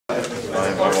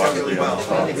I'm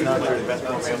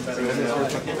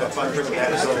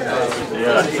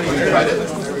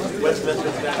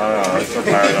so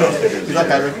tired of it. He's not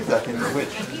bad reviews, I can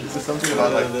switch. Is this something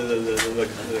about like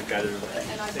the guy that...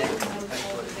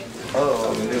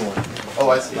 oh, the new one. Oh,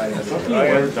 I see.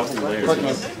 Double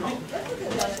layers.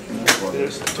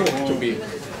 There's two B.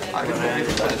 I can I'm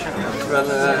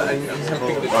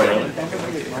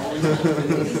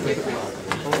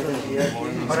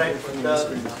Alright,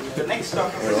 the next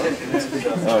topic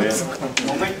is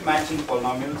moment matching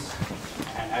polynomials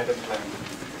and Adam Klivans.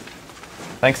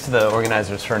 Thanks to the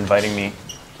organizers for inviting me.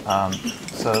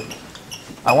 So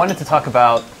I wanted to talk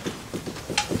about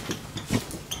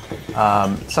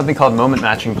something called moment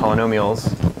matching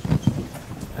polynomials.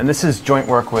 And this is joint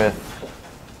work with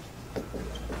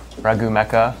Raghu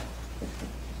Mecca.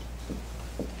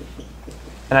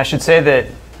 And I should say that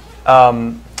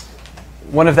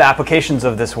one of the applications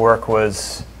of this work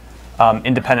was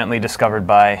independently discovered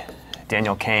by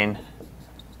Daniel Kane.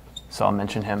 So I'll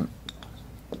mention him.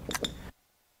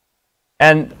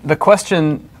 And the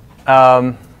question,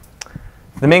 the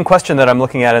main question that I'm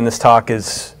looking at in this talk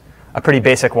is a pretty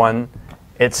basic one.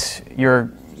 It's you're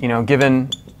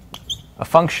given a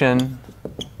function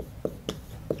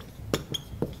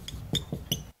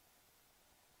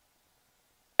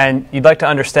and you'd like to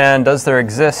understand, does there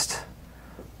exist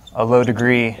a low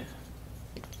degree?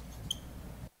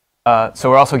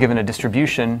 So we're also given a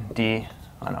distribution D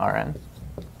on Rn.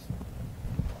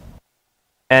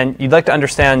 And you'd like to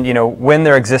understand, when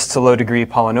there exists a low degree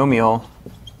polynomial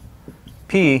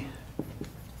P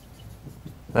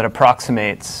that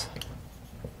approximates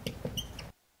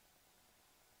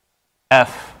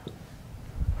F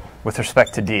with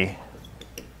respect to D.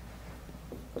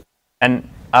 And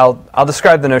I'll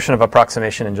describe the notion of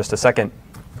approximation in just a second.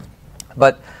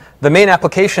 But the main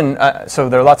application, so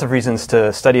there are lots of reasons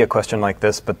to study a question like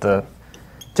this, but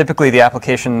typically the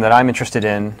application that I'm interested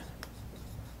in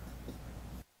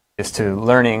is to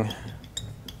learning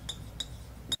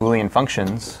Boolean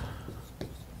functions.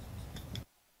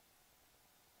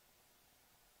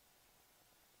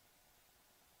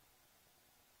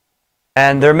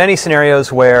 And there are many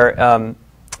scenarios where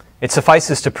it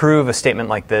suffices to prove a statement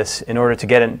like this in order to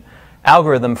get an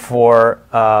algorithm for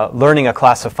learning a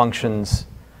class of functions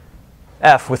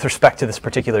f with respect to this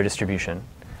particular distribution.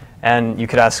 And you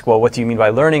could ask, well, what do you mean by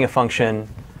learning a function?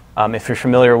 If you're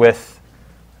familiar with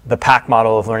the PAC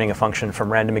model of learning a function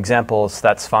from random examples,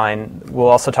 that's fine. We'll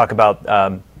also talk about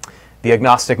the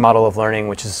agnostic model of learning,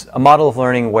 which is a model of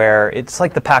learning where it's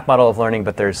like the PAC model of learning,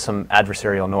 but there's some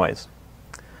adversarial noise.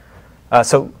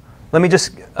 So let me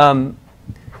just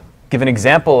give an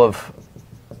example of,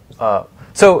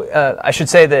 I should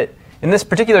say that in this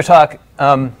particular talk,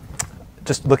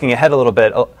 just looking ahead a little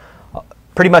bit,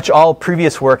 pretty much all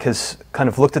previous work has kind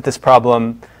of looked at this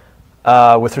problem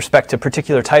with respect to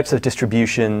particular types of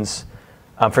distributions.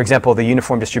 For example, the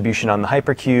uniform distribution on the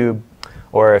hypercube,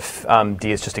 or if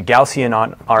D is just a Gaussian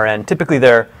on Rn. Typically,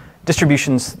 they're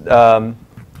distributions that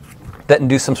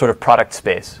induce some sort of product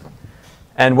space.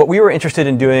 And what we were interested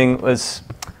in doing was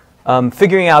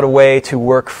figuring out a way to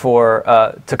work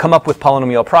to come up with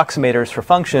polynomial approximators for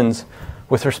functions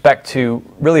with respect to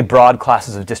really broad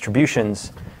classes of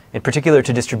distributions, in particular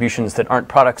to distributions that aren't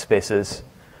product spaces.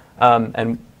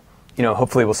 And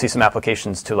hopefully we'll see some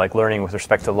applications to like learning with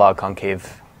respect to log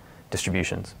concave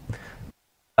distributions.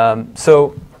 One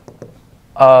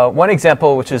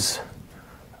example, which is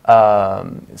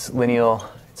it's lineal,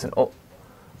 it's an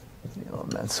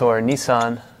Mansour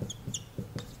Nissan,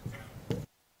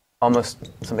 almost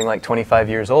something like 25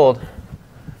 years old.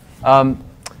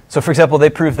 So for example, they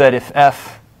prove that if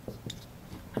F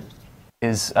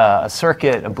is a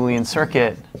circuit, a Boolean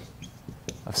circuit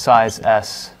of size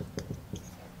S,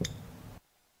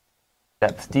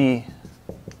 depth D,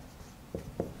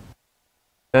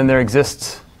 then there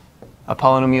exists a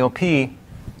polynomial P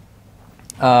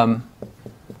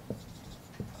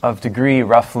of degree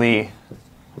roughly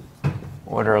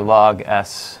order log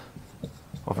S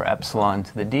over epsilon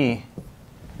to the D,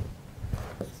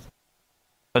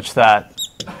 such that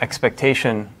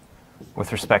expectation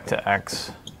with respect to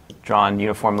X drawn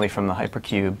uniformly from the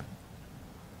hypercube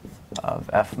of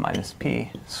F minus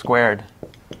P squared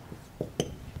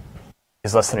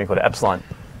is less than or equal to epsilon.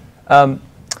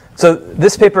 So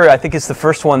this paper, I think, is the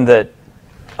first one that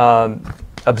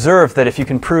observed that if you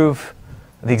can prove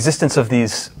the existence of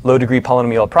these low-degree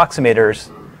polynomial approximators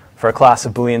for a class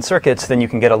of Boolean circuits, then you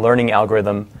can get a learning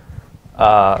algorithm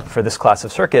for this class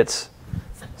of circuits.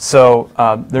 So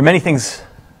there are many things.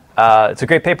 It's a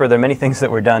great paper. There are many things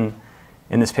that were done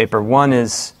in this paper. One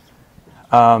is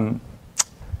so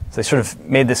they sort of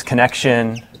made this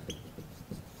connection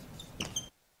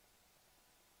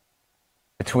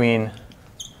between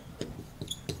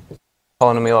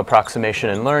polynomial approximation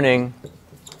and learning.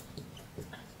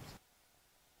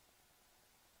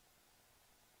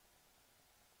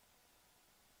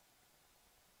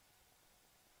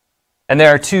 And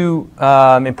there are two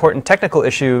important technical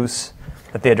issues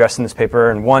that they address in this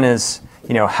paper, and one is,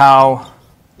 how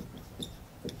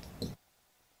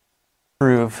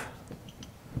prove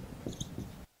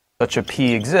such a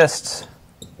P exists,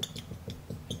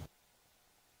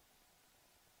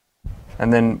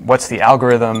 and then what's the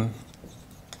algorithm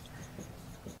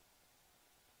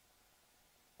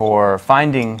for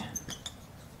finding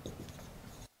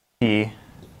P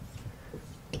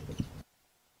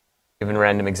given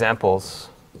random examples.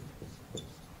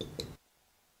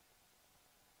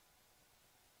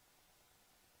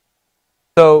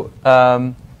 So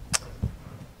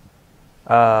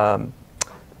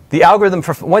the algorithm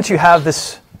for once you have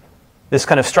this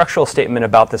kind of structural statement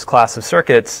about this class of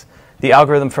circuits, the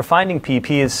algorithm for finding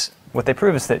P is what they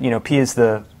prove is that P is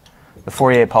the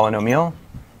Fourier polynomial.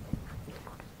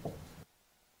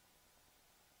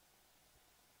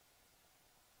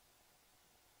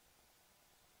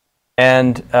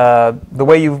 And the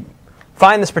way you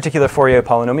find this particular Fourier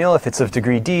polynomial, if it's of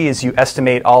degree d, is you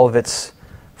estimate all of its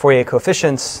Fourier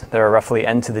coefficients. There are roughly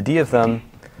n to the d of them.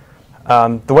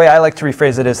 The way I like to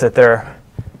rephrase it is that they're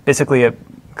basically a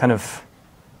kind of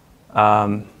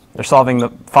they're solving the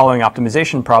following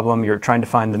optimization problem. You're trying to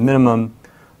find the minimum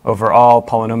over all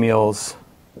polynomials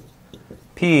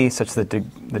p such that the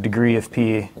degree of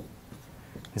p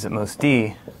is at most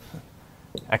d,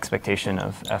 expectation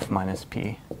of f minus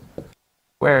p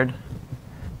squared.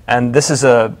 And this is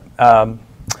a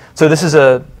so this is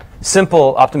a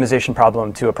simple optimization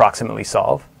problem to approximately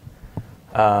solve.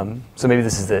 So maybe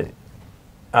this is the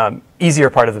easier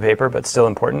part of the paper, but still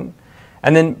important.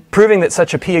 And then proving that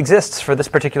such a P exists for this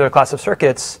particular class of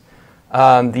circuits,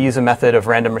 they use a method of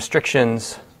random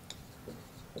restrictions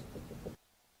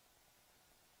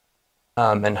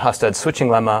and Hofstede's switching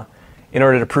lemma in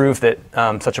order to prove that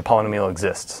such a polynomial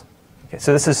exists. Okay,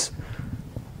 so this is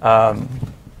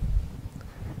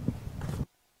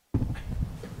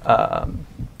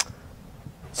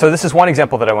so this is one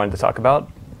example that I wanted to talk about.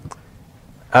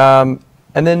 And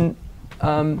then,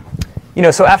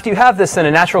 so after you have this, then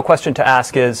a natural question to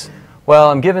ask is,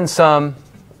 well, I'm given some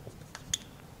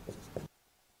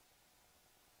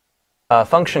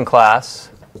function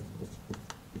class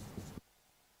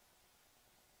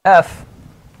f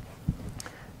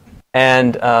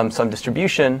and some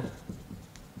distribution.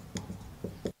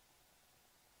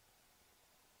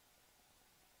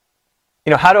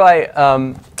 How do I,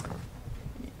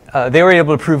 they were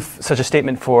able to prove such a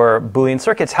statement for Boolean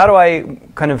circuits. How do I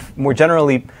kind of more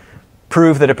generally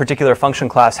prove that a particular function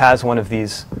class has one of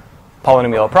these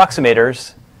polynomial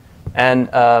approximators? And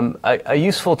a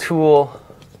useful tool,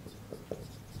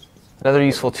 another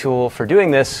useful tool for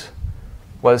doing this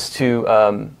was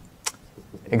to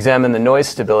examine the noise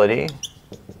stability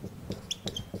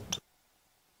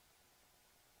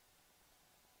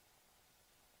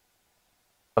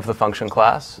of the function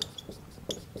class.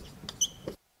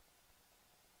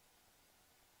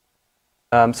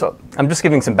 So I'm just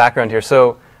giving some background here.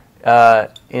 So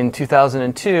in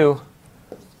 2002,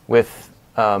 with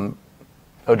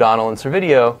O'Donnell and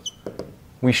Servideo,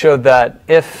 we showed that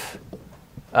if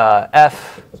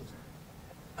f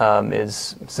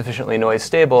is sufficiently noise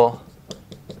stable,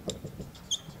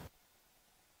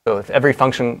 so if every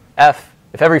function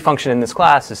if every function in this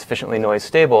class is sufficiently noise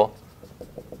stable,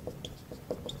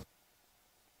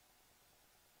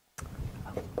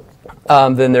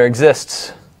 then there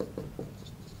exists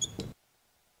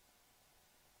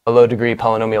a low degree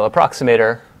polynomial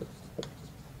approximator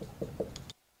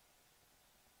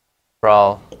for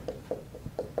all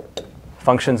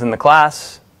functions in the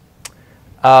class.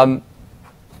 And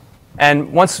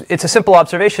once it's a simple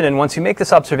observation, and once you make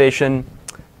this observation,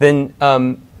 then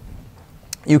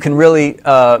you can really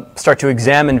start to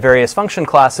examine various function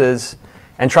classes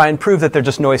and try and prove that they're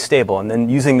just noise stable. And then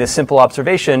using this simple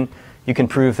observation, you can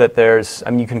prove that there's,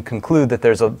 you can conclude that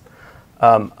there's a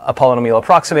polynomial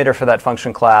approximator for that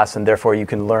function class, and therefore you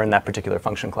can learn that particular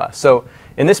function class. So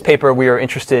in this paper, we are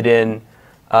interested in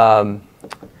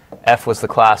f was the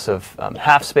class of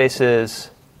half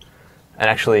spaces, and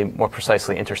actually more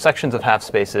precisely intersections of half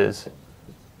spaces.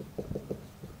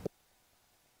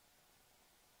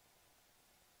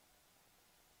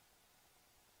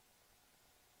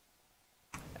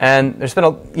 And there's been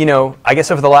I guess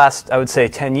over the last, I would say,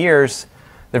 10 years,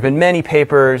 there have been many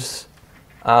papers.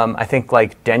 I think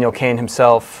like Daniel Kane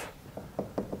himself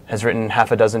has written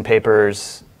half a dozen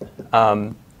papers.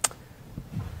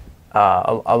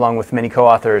 along with many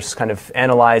co-authors, kind of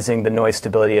analyzing the noise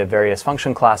stability of various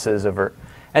function classes over,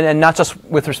 and not just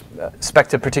with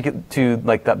respect to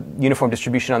like the uniform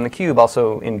distribution on the cube,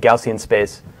 also in Gaussian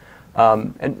space,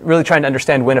 and really trying to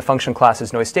understand when a function class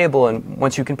is noise stable. And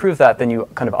once you can prove that, then you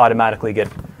kind of automatically get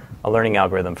a learning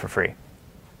algorithm for free.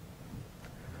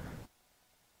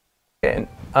 Okay,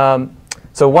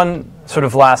 so one sort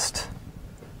of last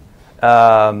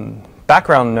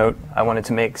background note I wanted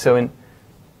to make. So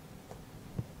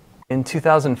in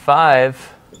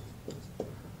 2005,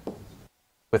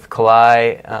 with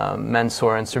Kalai,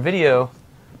 Mansour, and Servideo,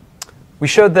 we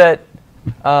showed that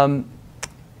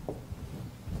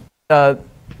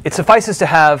it suffices to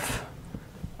have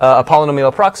a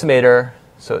polynomial approximator.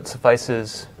 So it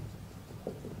suffices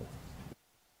to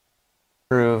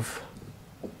prove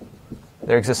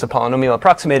there exists a polynomial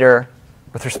approximator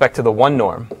with respect to the one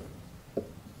norm,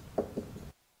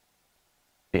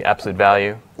 the absolute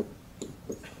value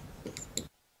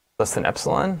less than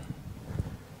epsilon,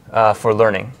 for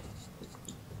learning.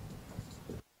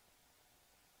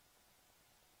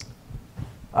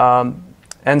 And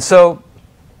so,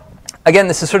 again,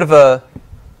 this is sort of a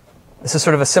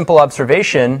simple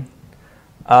observation.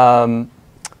 One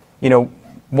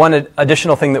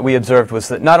additional thing that we observed was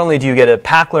that not only do you get a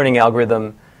pack learning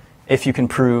algorithm if you can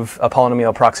prove a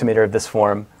polynomial approximator of this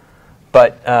form,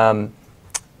 but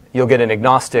you'll get an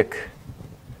agnostic.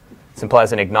 This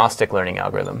implies an agnostic learning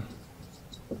algorithm.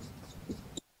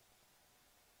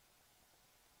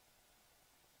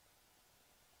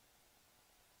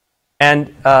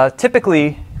 And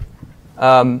typically,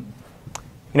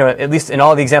 at least in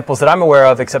all the examples that I'm aware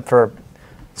of, except for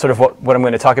sort of what I'm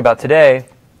going to talk about today,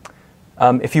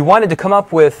 if you wanted to come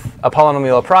up with a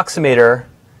polynomial approximator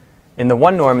in the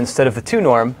one norm instead of the two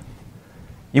norm,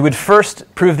 you would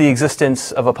first prove the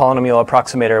existence of a polynomial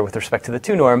approximator with respect to the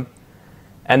two norm,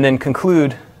 and then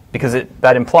conclude, because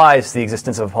that implies the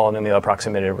existence of a polynomial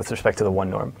approximator with respect to the one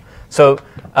norm. So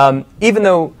even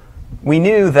though we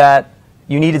knew that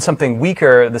you needed something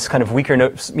weaker, this kind of weaker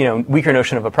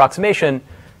notion of approximation,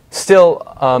 still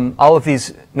all of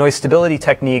these noise stability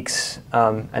techniques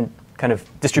and kind of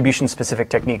distribution-specific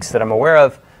techniques that I'm aware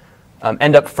of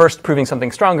end up first proving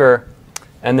something stronger,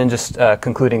 and then just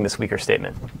concluding this weaker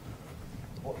statement.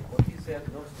 What is the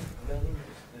agnostic learning?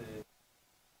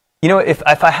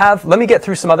 If I have, let me get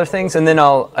through some other things, and then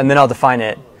I'll define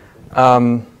it.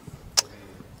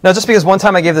 No, just because one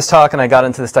time I gave this talk and I got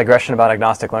into this digression about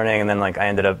agnostic learning, and then I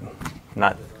ended up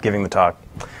not giving the talk.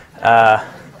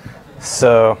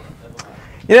 So,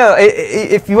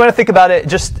 if you want to think about it,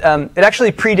 just it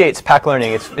actually predates pack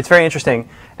learning. It's very interesting,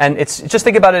 and just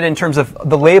think about it in terms of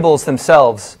the labels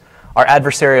themselves are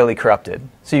adversarially corrupted.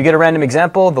 So you get a random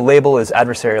example, the label is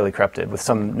adversarially corrupted with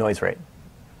some noise rate.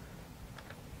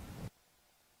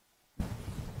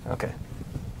 Okay.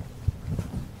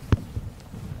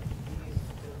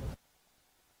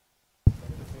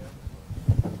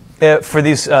 For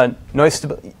these noise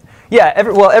stability, yeah.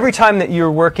 Every time that you're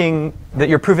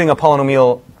proving a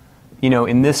polynomial,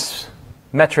 in this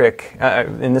metric,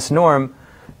 in this norm,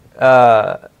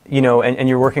 and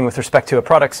you're working with respect to a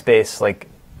product space,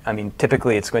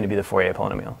 typically it's going to be the Fourier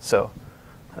polynomial. So,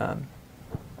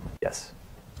 yes.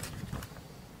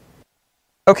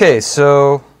 Okay,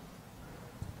 so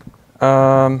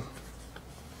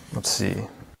let's see.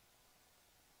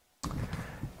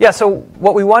 Yeah, so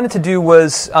what we wanted to do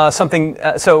was something.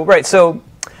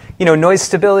 Noise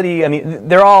stability.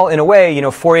 They're all in a way,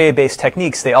 Fourier-based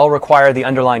techniques. They all require the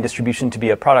underlying distribution to be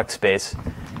a product space,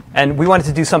 and we wanted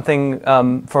to do something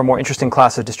for a more interesting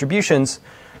class of distributions.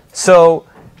 So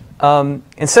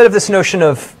instead of this notion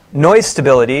of noise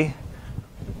stability,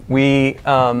 we're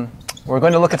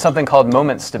going to look at something called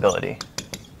moment stability.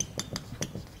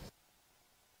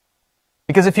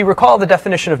 Because if you recall the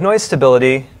definition of noise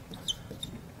stability,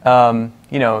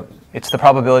 it's the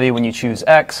probability when you choose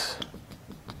x,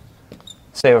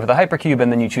 say over the hypercube,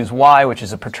 and then you choose y, which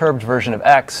is a perturbed version of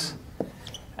x,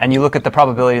 and you look at the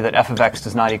probability that f of x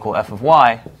does not equal f of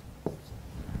y.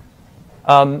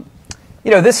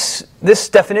 This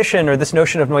definition or this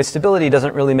notion of noise stability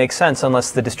doesn't really make sense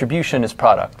unless the distribution is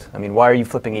product. Why are you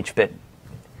flipping each bit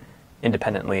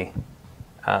independently?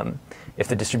 If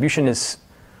the distribution is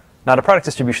not a product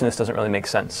distribution, this doesn't really make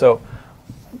sense. So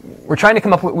we're trying to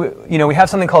come up with, we have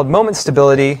something called moment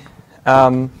stability.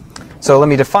 So let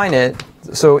me define it.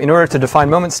 So in order to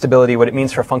define moment stability, what it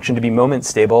means for a function to be moment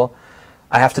stable,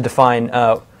 I have to define,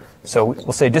 so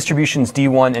we'll say distributions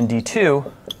d1 and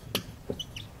d2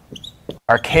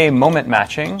 are k moment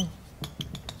matching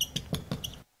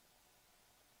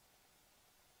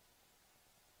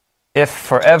if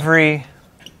for every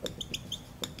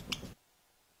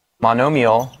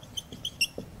monomial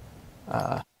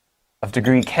of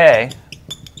degree k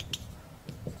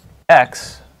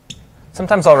x,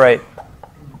 sometimes I'll write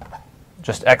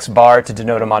just x bar to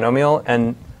denote a monomial,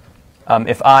 and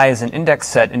if I is an index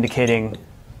set indicating,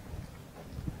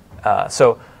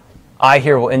 so I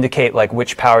here will indicate like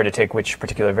which power to take which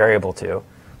particular variable to.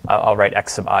 I'll write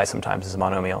x sub I sometimes as a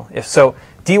monomial. If so,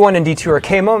 d1 and d2 are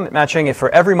k moment matching. If for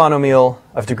every monomial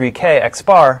of degree k x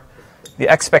bar, the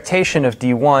expectation of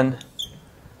d1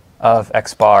 of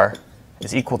x bar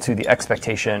is equal to the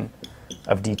expectation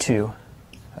of d2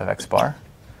 of x bar.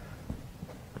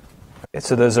 Okay,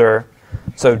 so those are,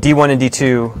 so d1 and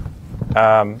d2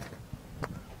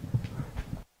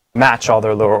 match all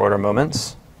their lower order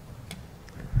moments.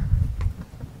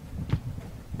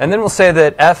 And then we'll say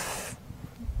that f,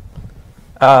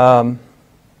 so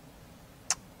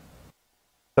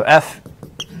f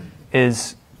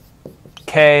is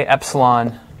k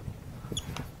epsilon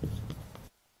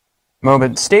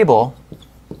moment stable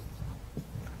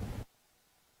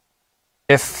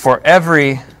if for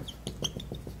every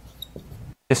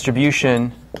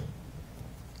distribution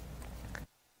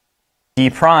d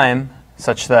prime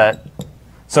such that,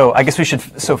 so I guess we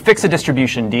should, so fix a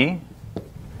distribution d,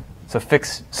 so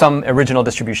fix some original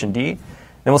distribution d,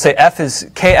 then we'll say f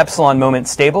is k epsilon moment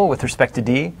stable with respect to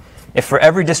d if for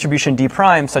every distribution d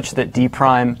prime such that d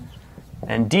prime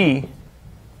and d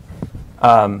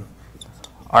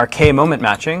are k moment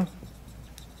matching,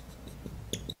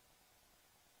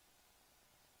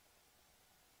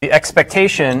 the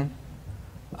expectation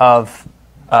of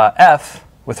f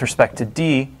with respect to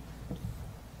d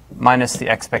minus the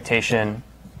expectation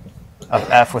of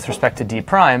f with respect to d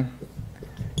prime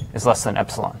is less than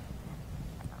epsilon.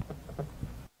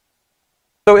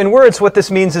 So in words, what this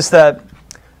means is that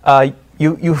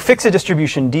you fix a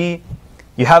distribution d,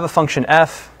 you have a function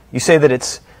f, you say that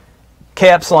it's k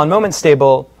epsilon moment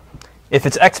stable if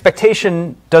its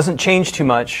expectation doesn't change too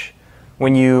much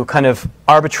when you kind of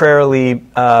arbitrarily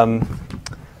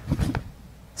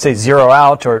say zero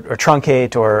out or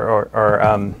truncate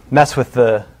or mess with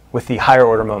the higher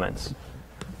order moments.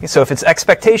 Okay, so if its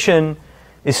expectation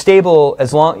is stable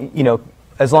as long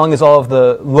as all of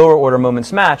the lower order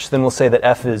moments match, then we'll say that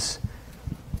f is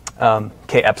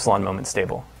k epsilon moment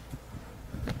stable.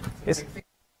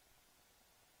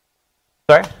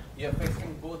 Sorry? You're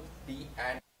fixing both d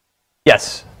and.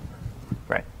 Yes.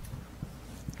 Right.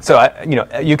 So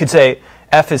you could say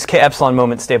f is k epsilon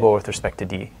moment stable with respect to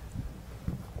d.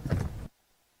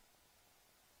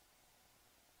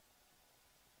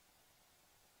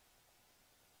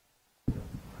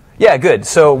 Yeah, good.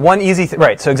 So one easy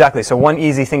right. So exactly. So one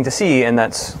easy thing to see, and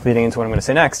that's leading into what I'm going to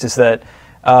say next, is that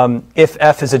if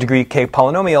f is a degree k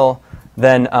polynomial,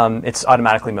 then it's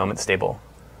automatically moment stable.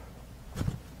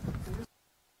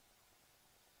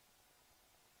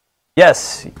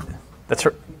 Yes, that's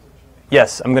right.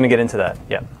 Yes, I'm going to get into that.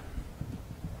 Yeah.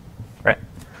 Right.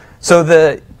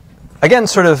 So again,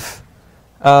 sort of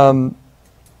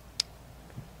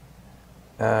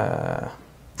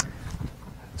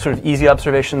easy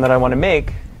observation that I want to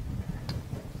make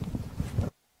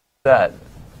that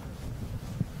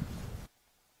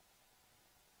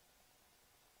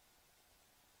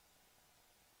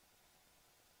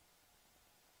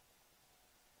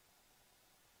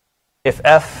if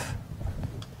f,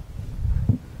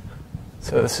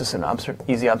 so this is an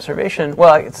easy observation.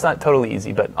 Well, it's not totally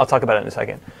easy, but I'll talk about it in a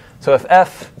second. So if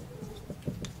f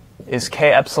is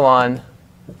k epsilon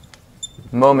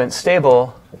moment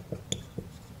stable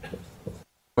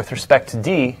with respect to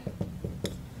d,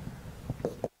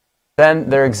 then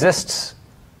there exists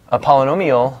a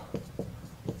polynomial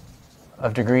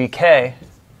of degree k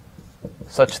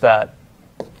such that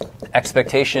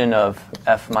expectation of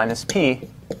f minus p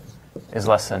is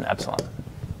less than epsilon.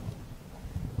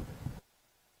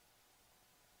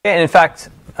 And in fact,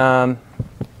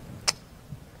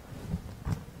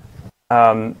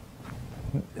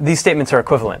 these statements are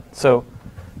equivalent. So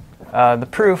the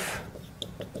proof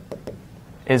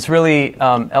is really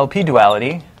LP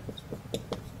duality.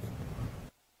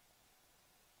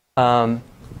 And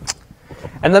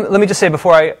let me just say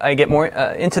before I get more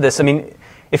into this, I mean,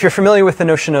 if you're familiar with the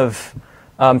notion of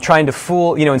trying to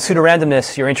fool, in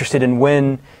pseudorandomness, you're interested in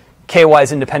when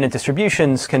k-wise independent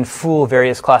distributions can fool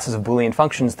various classes of Boolean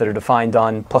functions that are defined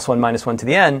on +1 - 1 to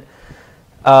the n.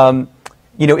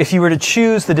 If you were to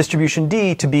choose the distribution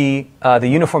d to be the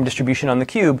uniform distribution on the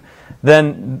cube,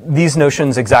 then these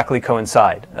notions exactly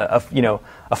coincide.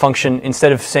 A function,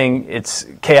 instead of saying it's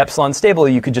k epsilon stable,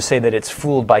 you could just say that it's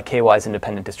fooled by k-wise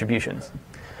independent distributions.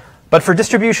 But for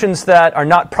distributions that are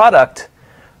not product,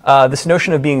 this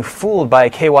notion of being fooled by a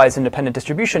k-wise independent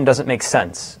distribution doesn't make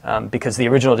sense because the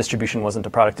original distribution wasn't a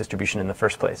product distribution in the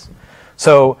first place.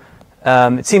 So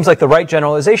it seems like the right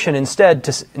generalization instead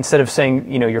of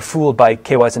saying you're fooled by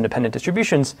k-wise independent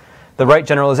distributions, the right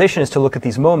generalization is to look at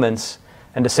these moments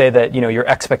and to say that your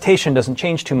expectation doesn't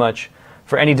change too much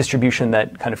for any distribution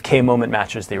that kind of k moment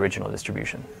matches the original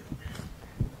distribution.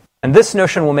 And this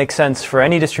notion will make sense for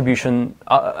any distribution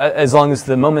as long as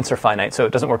the moments are finite. So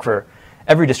it doesn't work for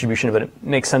every distribution, but it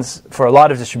makes sense for a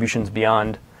lot of distributions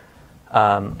beyond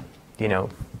Gaussians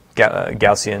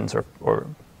or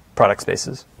product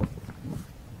spaces.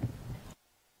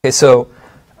 Okay, so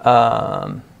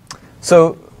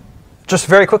just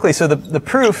very quickly, so the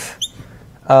proof,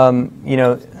 let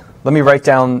me write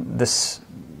down this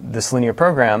linear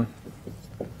program.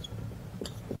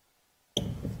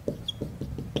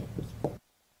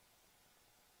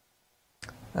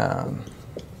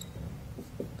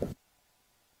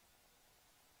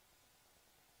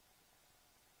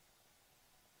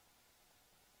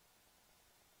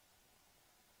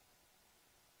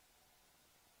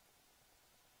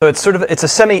 So it's a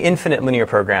semi-infinite linear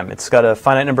program. It's got a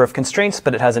finite number of constraints,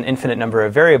 but it has an infinite number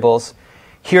of variables.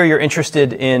 Here you're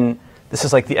interested in, this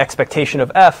is like the expectation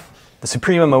of f, the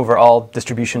supremum over all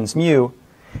distributions mu.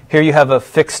 Here you have a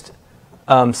fixed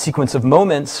sequence of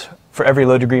moments for every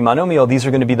low degree monomial. These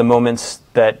are going to be the moments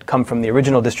that come from the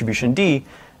original distribution D,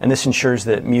 and this ensures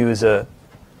that mu is a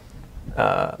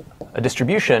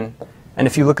distribution. And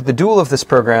if you look at the dual of this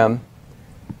program,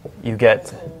 you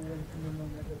get...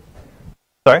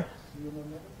 Sorry?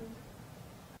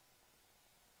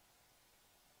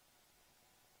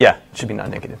 Yeah, it should be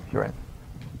non-negative. You're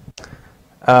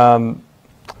right.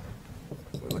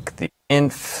 Look at the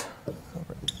inf.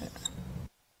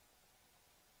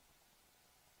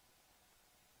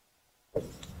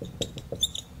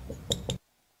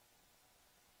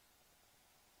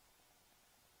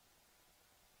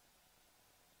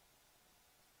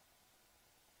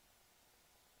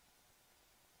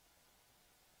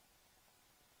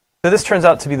 So this turns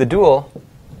out to be the dual.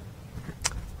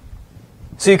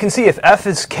 So you can see if f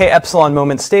is k epsilon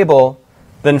moment stable,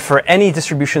 then for any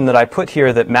distribution that I put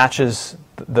here that matches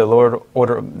the lower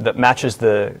order, that matches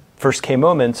the first k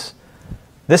moments,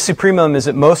 this supremum is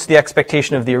at most the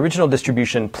expectation of the original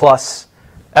distribution plus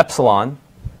epsilon.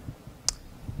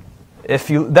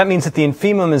 That means that the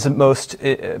infimum is at most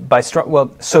by strong.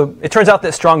 Well, so it turns out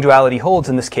that strong duality holds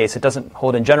in this case. It doesn't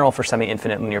hold in general for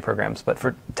semi-infinite linear programs, but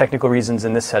for technical reasons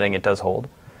in this setting, it does hold.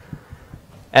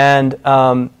 And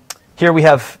here we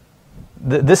have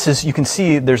this is, you can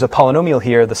see there's a polynomial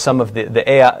here. The sum of the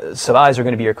a sub i's are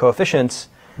going to be your coefficients,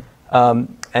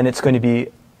 and it's going to be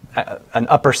an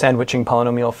upper sandwiching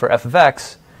polynomial for f of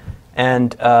x,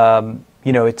 and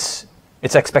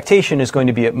its expectation is going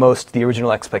to be at most the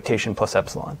original expectation plus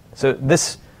epsilon. So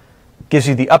this gives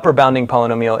you the upper bounding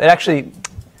polynomial. It actually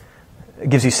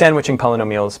gives you sandwiching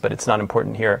polynomials, but it's not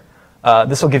important here.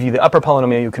 This will give you the upper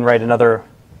polynomial. You can write another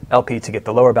LP to get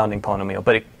the lower bounding polynomial.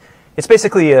 But it's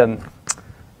basically an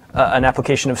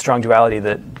application of strong duality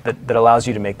that allows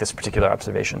you to make this particular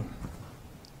observation.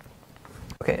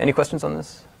 OK, any questions on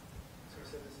this?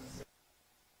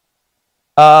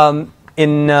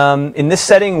 In this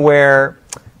setting where,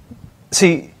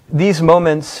 see, these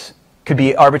moments could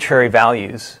be arbitrary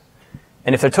values.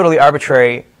 And if they're totally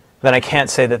arbitrary, then I can't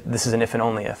say that this is an if and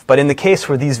only if. But in the case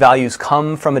where these values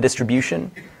come from a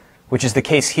distribution, which is the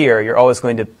case here, you're always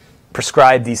going to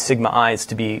prescribe these sigma i's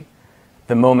to be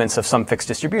the moments of some fixed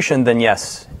distribution, then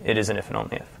yes, it is an if and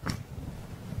only if.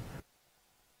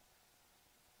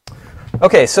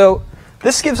 OK, so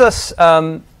this gives us...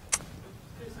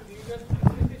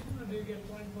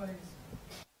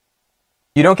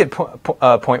 You don't get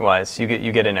pointwise.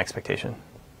 You get an expectation.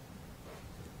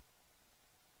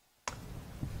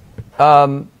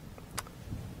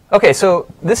 OK, so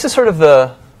this is sort of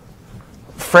the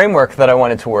framework that I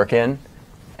wanted to work in.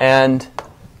 And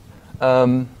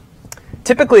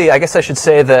typically, I guess I should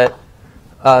say that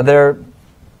for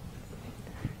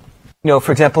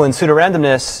example, in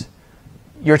pseudorandomness,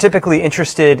 you're typically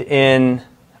interested in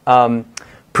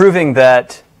proving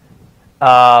that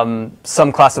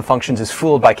some class of functions is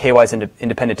fooled by k-wise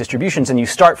independent distributions, and you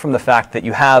start from the fact that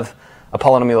you have a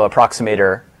polynomial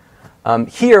approximator.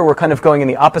 Here, we're kind of going in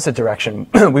the opposite direction.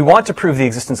 We want to prove the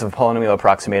existence of a polynomial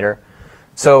approximator.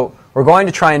 So we're going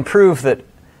to try and prove that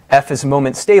f is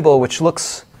moment stable, which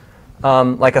looks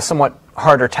like a somewhat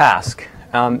harder task.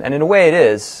 And in a way, it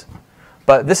is.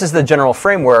 But this is the general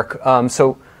framework.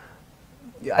 So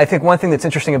I think one thing that's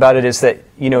interesting about it is that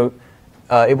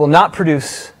it will not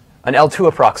produce an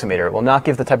L2 approximator. It will not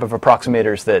give the type of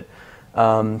approximators that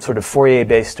sort of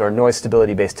Fourier-based or noise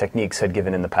stability-based techniques had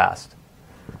given in the past.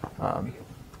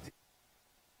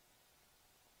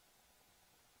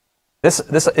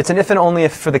 It's an if and only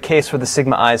if for the case where the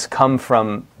sigma i's come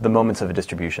from the moments of a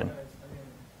distribution.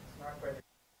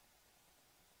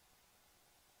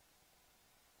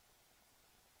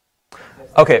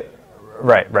 Okay,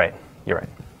 right. You're right.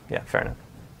 Yeah, fair enough.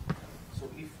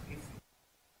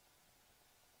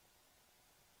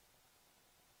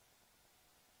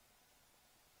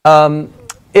 So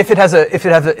if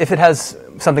it has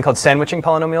something called sandwiching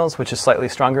polynomials, which is slightly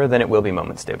stronger, then it will be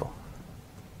moment stable.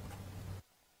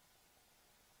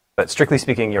 But strictly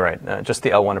speaking, you're right. Just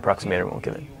the L1 approximator won't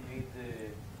give it.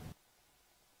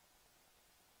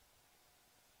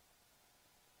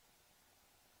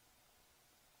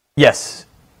 Yes.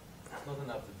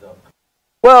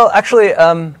 Well, actually,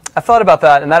 I thought about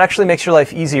that, and that actually makes your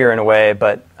life easier in a way,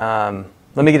 but let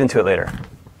me get into it later.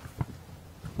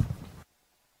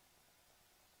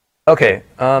 Okay,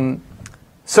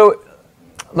 so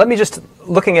let me just,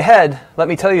 looking ahead, let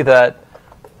me tell you that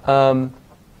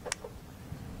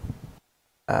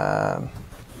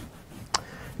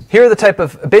here are the type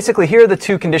of, basically here are the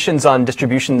two conditions on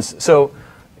distributions. So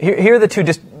here are the two,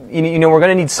 we're going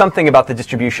to need something about the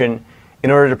distribution in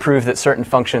order to prove that certain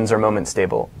functions are moment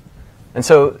stable. And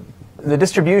so the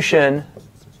distribution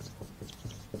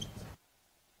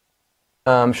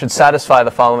should satisfy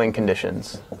the following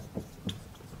conditions.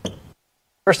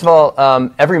 First of all,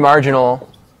 every marginal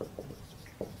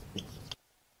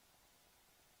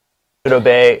should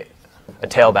obey a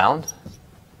tail bound.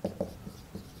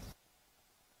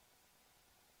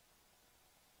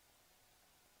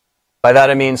 By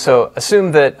that I mean, so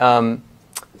assume that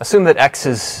x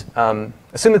is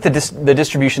assume that the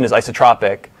distribution is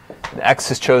isotropic, and x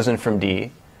is chosen from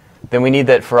D. Then we need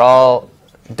that for all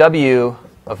w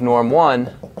of norm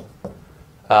 1,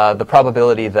 the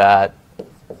probability that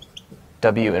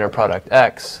w inner product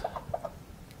x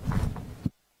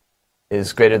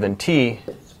is greater than t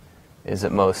is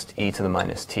at most e to the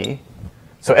minus t.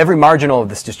 So every marginal of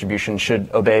this distribution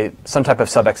should obey some type of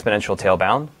sub-exponential tail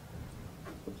bound.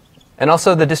 And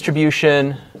also the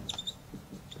distribution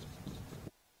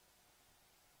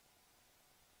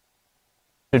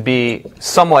should be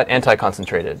somewhat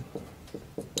anti-concentrated.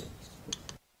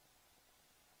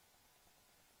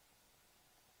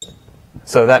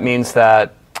 So that means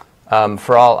that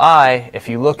for all I, if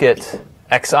you look at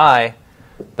xi,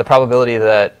 the probability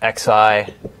that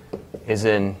xi is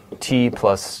in t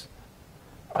plus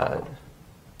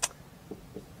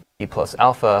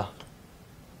alpha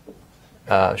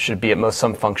should be at most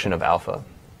some function of alpha.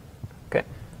 Okay.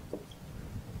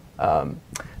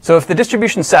 So if the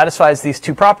distribution satisfies these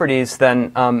two properties,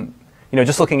 then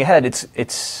just looking ahead,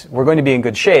 we're going to be in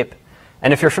good shape.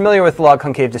 And if you're familiar with log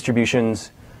concave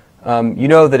distributions, you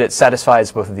know that it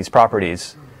satisfies both of these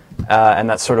properties, and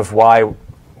that's sort of why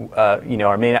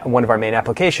one of our main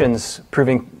applications,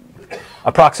 proving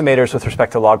approximators with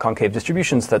respect to log concave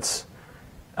distributions,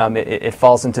 it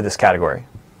falls into this category.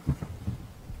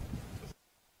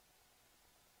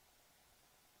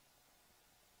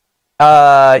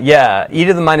 Yeah, e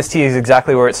to the minus t is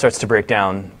exactly where it starts to break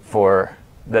down for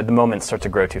the moments start to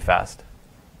grow too fast.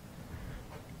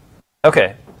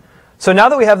 Okay, so now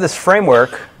that we have this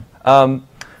framework, for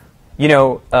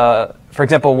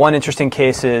example, one interesting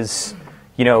case is,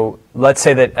 let's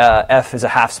say that f is a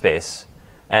half space,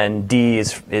 and D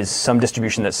is some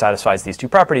distribution that satisfies these two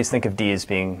properties. Think of D as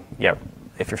being,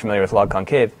 if you're familiar with log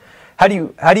concave. How do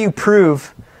you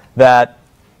prove that,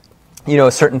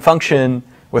 a certain function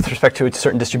with respect to a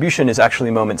certain distribution is actually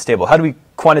moment stable? How do we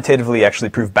quantitatively actually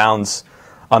prove bounds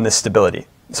on this stability?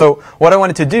 So what I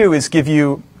wanted to do is give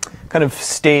you kind of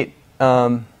state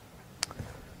just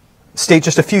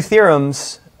a few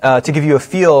theorems to give you a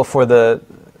feel for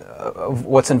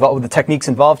what's involved, the techniques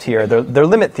involved here. They're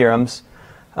limit theorems.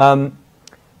 And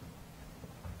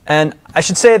I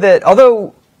should say that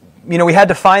although we had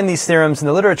to find these theorems in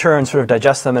the literature and sort of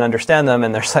digest them and understand them,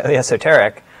 and they're slightly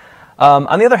esoteric,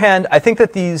 on the other hand, I think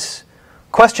that these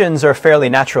questions are fairly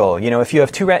natural. If you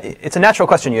have it's a natural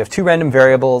question. You have two random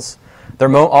variables.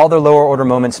 All their lower order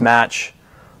moments match.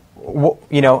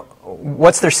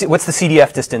 What's the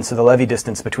CDF distance or the Levy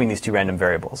distance between these two random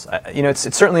variables?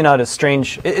 It's certainly not as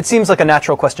strange. It seems like a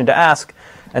natural question to ask,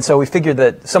 and so we figured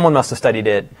that someone must have studied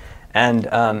it, and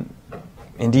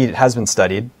indeed it has been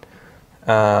studied.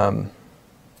 So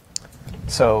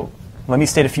let me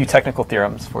state a few technical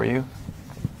theorems for you.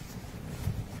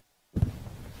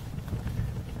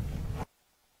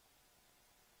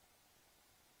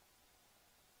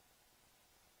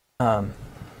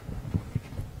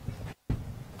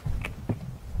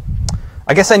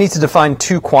 I guess I need to define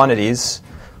two quantities,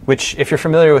 which, if you're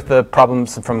familiar with the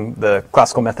problems from the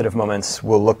classical method of moments,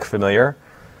 will look familiar.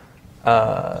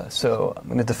 So I'm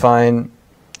going to define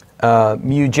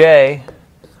mu j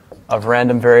of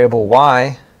random variable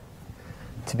y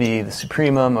to be the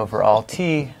supremum over all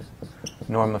t,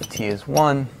 norm of t is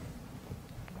 1,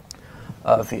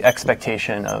 of the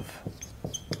expectation of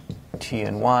t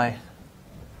and y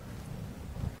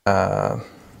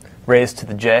raised to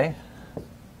the j.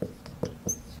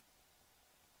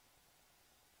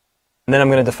 And then I'm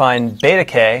going to define beta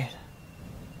k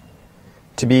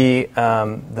to be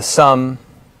the sum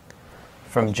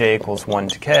from j equals 1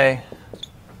 to k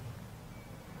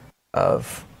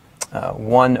of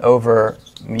 1 over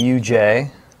mu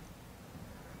j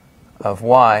of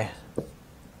y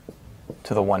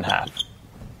to the 1/2.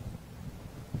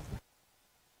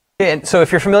 Okay, and so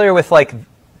if you're familiar with like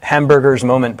Hamburger's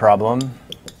moment problem,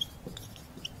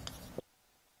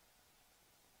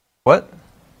 what?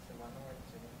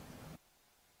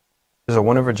 There's a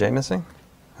 1 over j missing?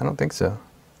 I don't think so.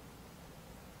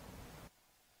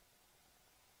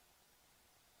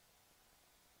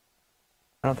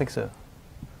 I don't think so.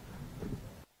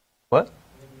 What?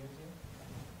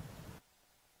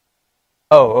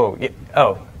 Oh,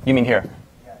 you mean here?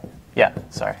 Yeah,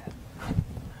 sorry.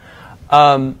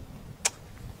 So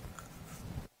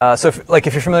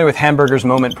if you're familiar with Hamburger's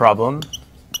moment problem,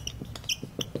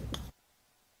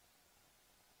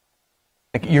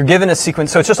 like you're given a sequence,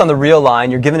 so it's just on the real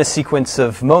line, you're given a sequence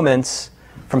of moments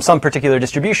from some particular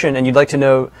distribution, and you'd like to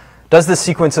know, does this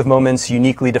sequence of moments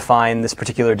uniquely define this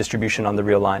particular distribution on the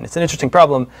real line? It's an interesting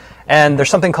problem, and there's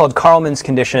something called Karlmann's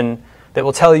condition that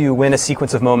will tell you when a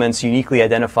sequence of moments uniquely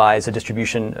identifies a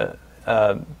distribution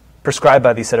prescribed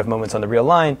by the set of moments on the real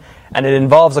line, and it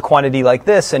involves a quantity like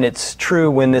this, and it's true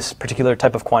when this particular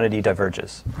type of quantity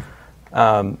diverges.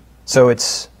 So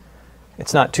it's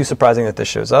not too surprising that this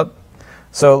shows up.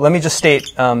 So let me just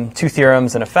state two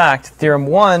theorems and a fact. Theorem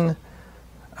 1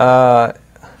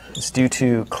 is due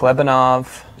to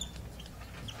Klebanov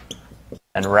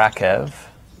and Rakev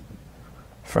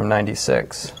from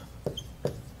 96.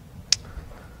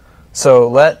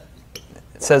 So it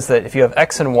says that if you have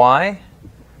x and y,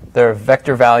 they're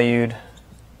vector valued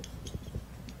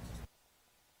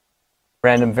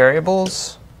random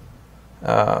variables.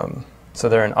 So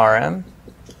they're in Rm.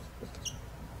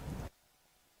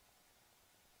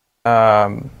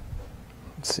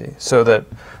 Let's see. So that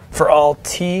for all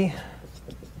t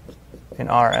in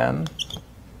Rm,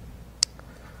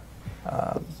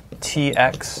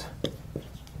 tx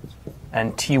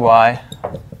and ty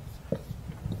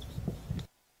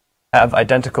have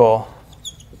identical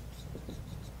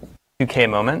 2k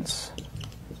moments.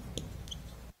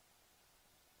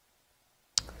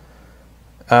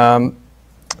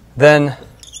 Then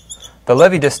the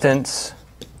Levy distance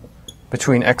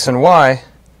between x and y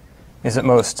is at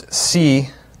most c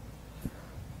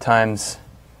times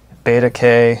beta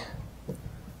k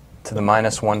to the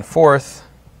minus 1/4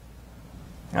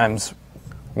 times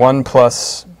 1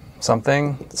 plus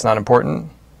something, it's not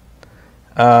important,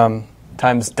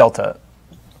 times delta.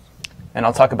 And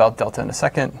I'll talk about delta in a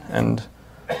second, and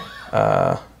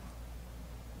we'll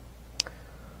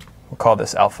call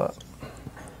this alpha.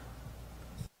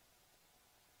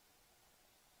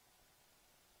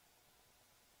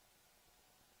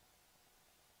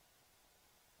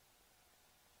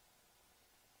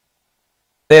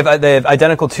 They have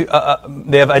identical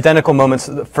moments,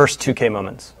 the first 2k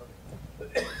moments.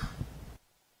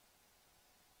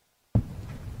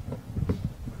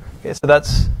 Okay, so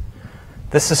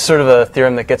this is sort of a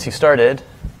theorem that gets you started.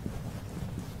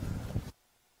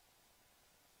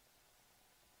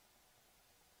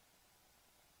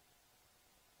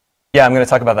 Yeah, I'm going to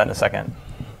talk about that in a second.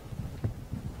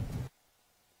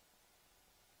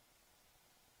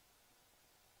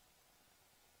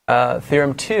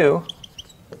 Theorem 2.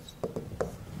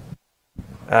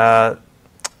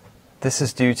 This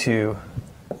is due to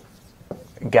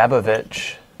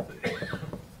Gabovich,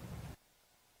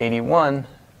 81,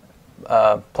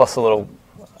 plus a little,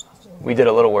 we did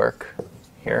a little work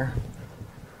here.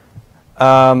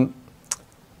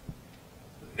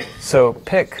 So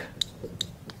pick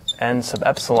n sub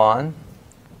epsilon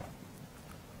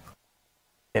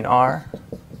in R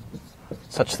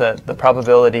such that the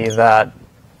probability that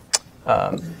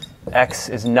x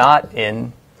is not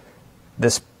in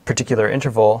this particular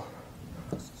interval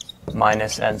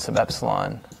minus n sub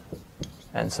epsilon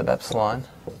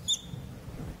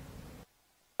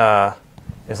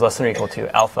is less than or equal to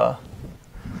alpha.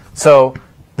 So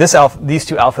these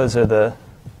two alphas are the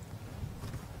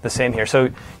same here. So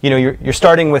you're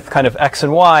starting with kind of x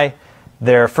and y.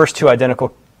 Their first two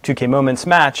identical 2k moments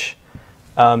match,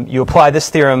 you apply this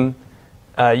theorem,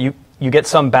 you get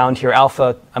some bound here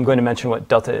alpha. I'm going to mention what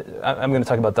delta, I'm going to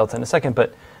talk about delta in a second,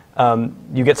 but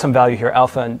you get some value here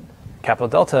alpha and capital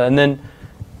delta. And then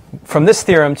from this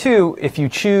theorem too, if you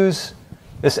choose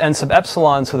this n sub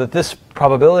epsilon so that this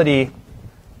probability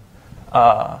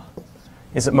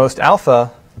is at most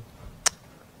alpha,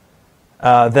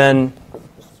 then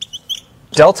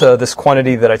delta, this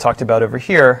quantity that I talked about over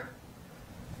here,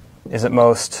 is at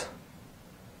most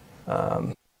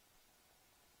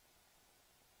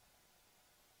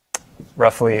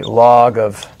roughly log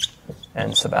of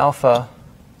n sub alpha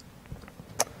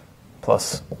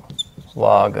plus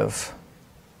log of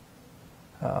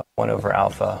 1 over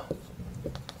alpha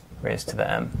raised to the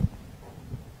m.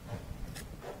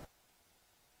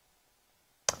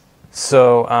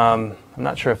 So I'm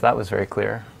not sure if that was very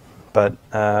clear, but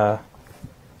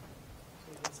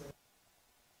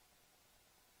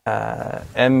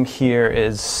m here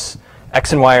is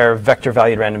x and y are vector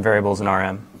valued random variables in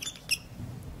Rm.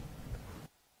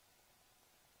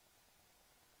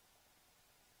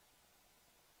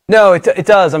 No, it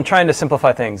does. I'm trying to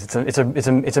simplify things.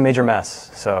 It's a major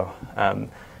mess. So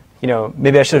you know,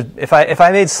 maybe I should, if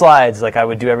I made slides, like I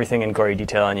would do everything in gory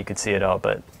detail and you could see it all.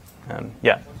 But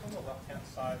yeah.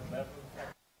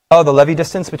 Oh, the Levy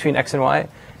distance between x and y.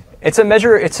 It's a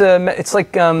measure. It's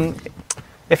like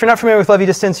if you're not familiar with Levy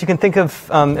distance, you can think of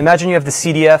imagine you have the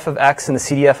CDF of x and the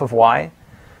CDF of y,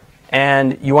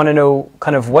 and you want to know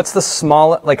kind of what's the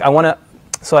small. Like I want to.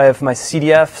 So I have my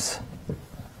CDFs.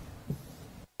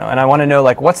 And I want to know,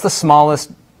 like, what's the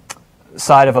smallest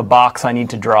side of a box I need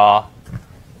to draw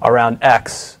around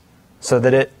x so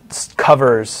that it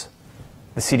covers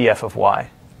the CDF of y.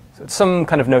 So it's some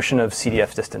kind of notion of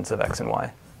CDF distance of x and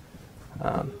y.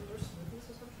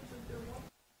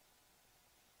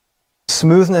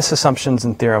 Smoothness assumptions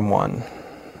in Theorem 1.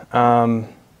 I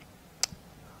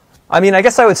mean, I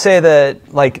guess I would say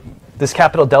that, like, this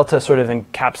capital delta sort of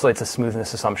encapsulates a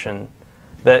smoothness assumption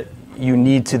that you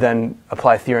need to then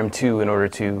apply Theorem 2 in order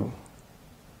to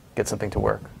get something to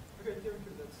work.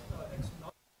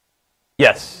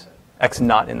 Yes, x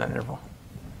not in that interval.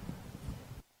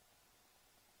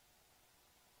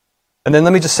 And then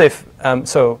let me just say,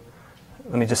 so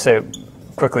let me just say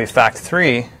quickly fact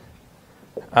 3.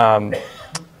 So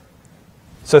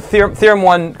theorem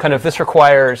 1, kind of this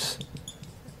requires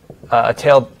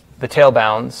the tail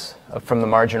bounds from the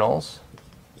marginals.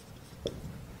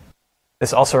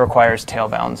 This also requires tail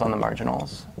bounds on the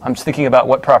marginals. I'm just thinking about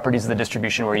what properties of the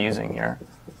distribution we're using here.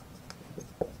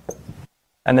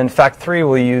 And then fact 3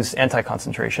 will use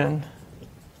anti-concentration.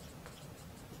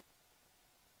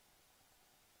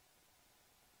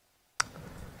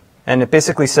 And it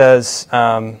basically says,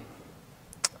 so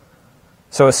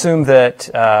assume that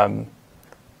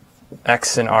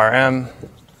x in Rm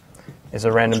is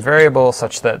a random variable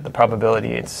such that the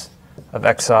probability of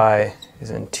xi is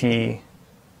in t.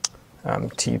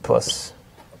 T plus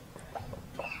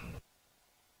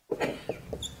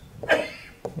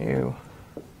u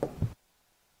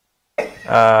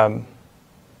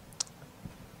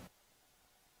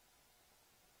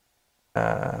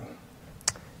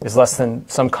is less than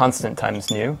some constant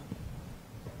times nu.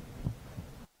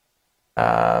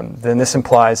 Then this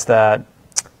implies that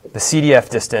the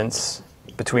CDF distance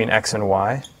between x and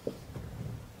y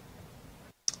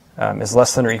is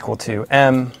less than or equal to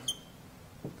m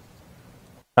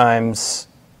times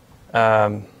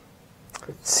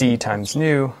c times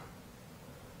nu.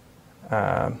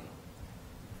 I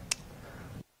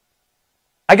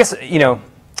guess, you know,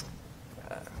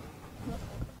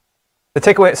 the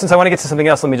takeaway, since I want to get to something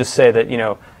else, let me just say that, you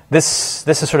know, this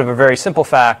is sort of a very simple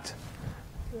fact.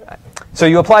 So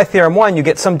you apply Theorem 1, you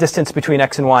get some distance between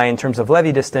x and y in terms of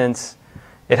Levy distance.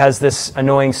 It has this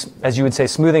annoying, as you would say,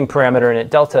 smoothing parameter in it,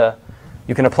 delta.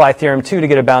 You can apply Theorem 2 to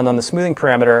get a bound on the smoothing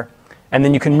parameter. And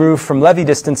then you can move from Levy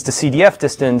distance to CDF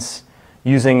distance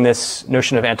using this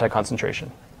notion of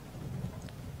anti-concentration.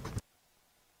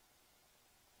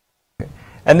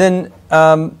 And then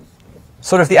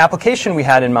sort of the application we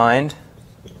had in mind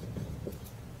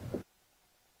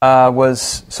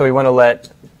was, so we want to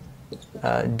let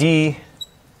D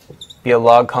be a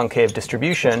log concave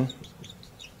distribution.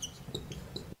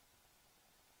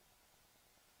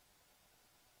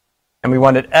 And we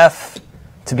wanted F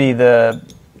to be the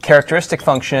characteristic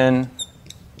function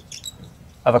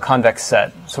of a convex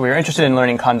set. So we were interested in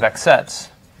learning convex sets.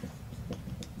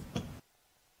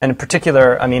 And in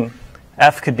particular, I mean,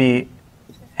 F could be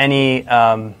any,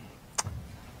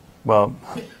 well,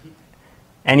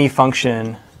 any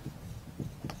function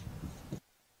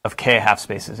of k half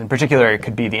spaces. In particular, it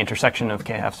could be the intersection of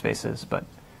k half spaces. But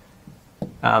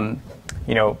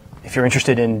you know, if you're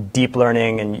interested in deep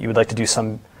learning and you would like to do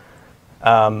some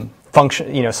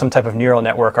function, you know, some type of neural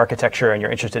network architecture, and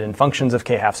you're interested in functions of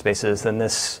k-half spaces, then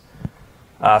this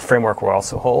framework will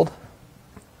also hold.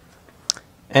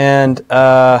 And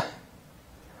let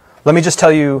me just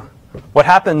tell you what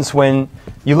happens when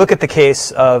you look at the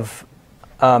case of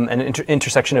an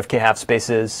intersection of k-half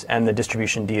spaces and the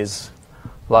distribution D is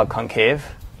log concave.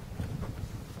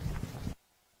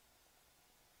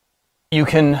 You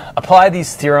can apply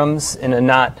these theorems in a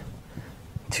not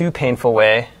too painful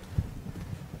way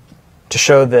to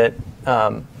show that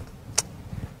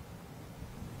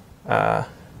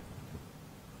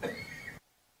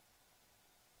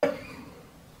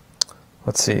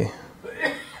let's see.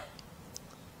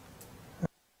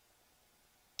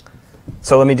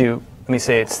 So let me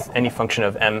say it's any function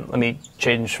of m. Let me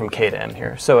change from k to m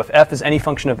here. So if f is any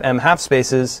function of m half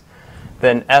spaces,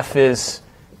 then f is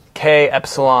k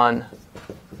epsilon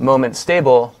moment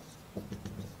stable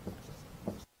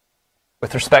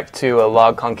with respect to a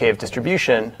log concave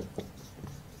distribution.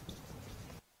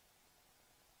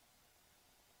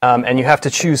 And you have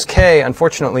to choose k,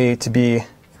 unfortunately, to be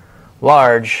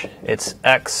large. It's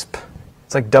exp.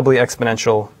 It's like doubly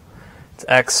exponential. It's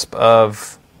exp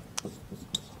of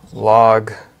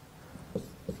log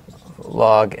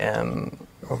m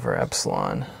over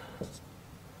epsilon.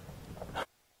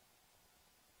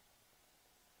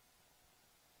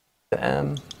 To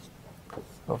m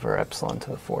over epsilon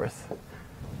to the fourth.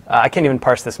 I can't even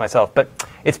parse this myself, but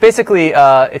it's basically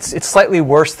it's slightly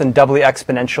worse than doubly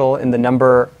exponential in the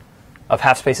number of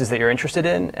half spaces that you're interested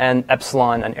in, and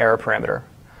epsilon an error parameter.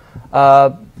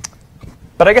 But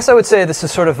I guess I would say this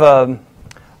is sort of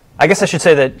I guess I should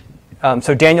say that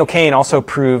so Daniel Kane also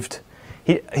proved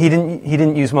he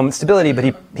didn't use moment stability,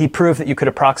 but he proved that you could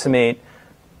approximate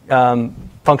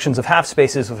functions of half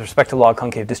spaces with respect to log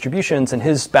concave distributions, and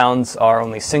his bounds are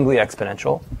only singly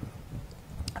exponential.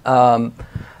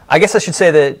 I guess I should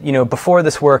say that, you know, before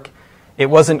this work, it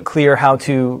wasn't clear how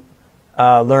to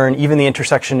learn even the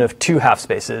intersection of two half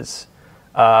spaces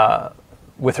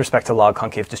with respect to log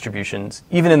concave distributions,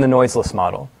 even in the noiseless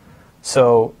model.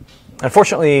 So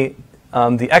unfortunately,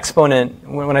 the exponent,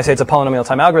 when I say it's a polynomial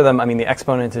time algorithm, I mean the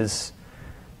exponent is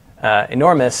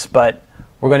enormous, but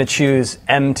we're going to choose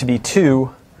m to be 2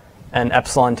 and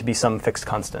epsilon to be some fixed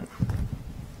constant.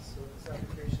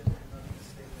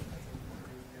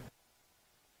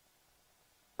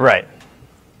 Right.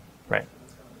 Right.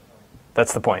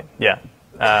 That's the point. Yeah.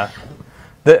 I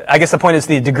guess the point is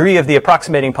the degree of the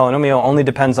approximating polynomial only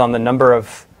depends on the number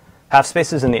of half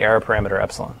spaces in the error parameter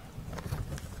epsilon.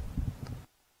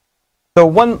 So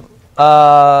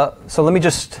so let me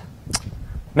just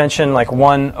mention like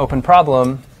one open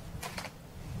problem.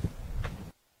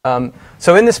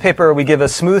 So in this paper, we give a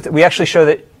smooth. We actually show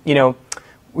that, you know,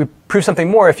 we prove something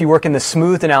more if you work in the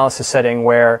smooth analysis setting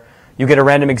where you get a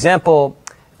random example,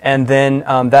 and then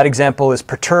that example is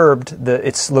perturbed.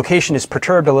 Its location is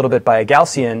perturbed a little bit by a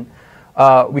Gaussian.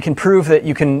 We can prove that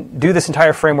you can do this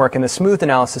entire framework in the smooth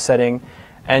analysis setting,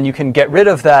 and you can get rid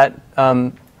of that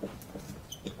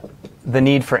the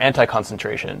need for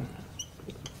anti-concentration.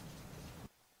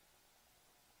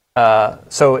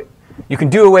 So you can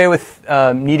do away with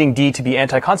needing D to be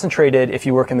anti-concentrated if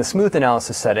you work in the smooth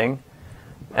analysis setting.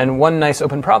 And one nice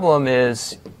open problem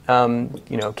is,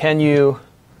 you know, can you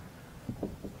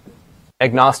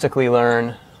agnostically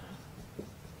learn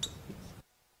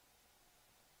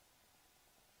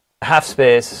a half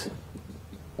space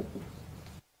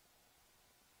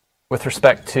with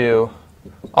respect to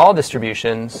all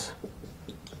distributions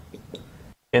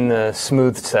in the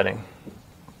smooth setting?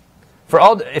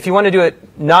 If you want to do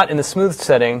it not in the smooth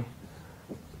setting,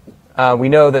 we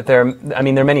know that there are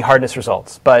many hardness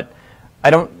results, but I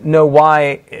don't know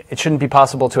why it shouldn't be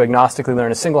possible to agnostically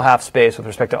learn a single half space with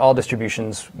respect to all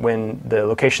distributions when the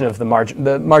location of the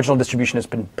marginal distribution has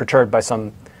been perturbed by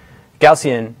some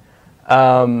Gaussian.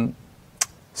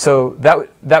 So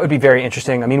that would be very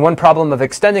interesting. I mean, one problem of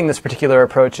extending this particular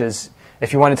approach is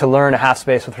if you wanted to learn a half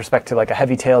space with respect to like a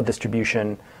heavy-tailed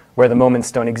distribution where the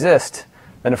moments don't exist,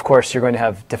 then of course you're going to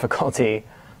have difficulty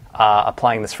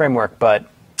applying this framework. But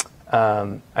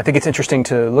I think it's interesting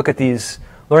to look at these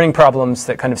learning problems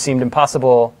that kind of seemed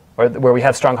impossible, or where we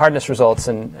have strong hardness results,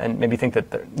 and maybe think that,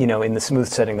 you know, in the smooth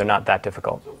setting they're not that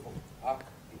difficult.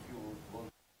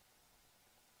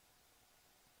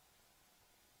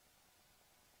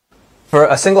 For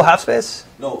a single half space?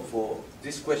 No, for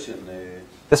this question.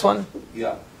 This one?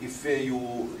 Yeah. If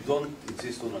you don't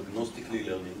insist on agnostically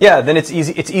learning. Yeah, then it's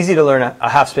easy. It's easy to learn a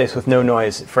half space with no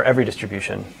noise for every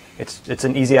distribution. It's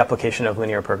an easy application of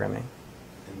linear programming.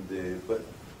 And, but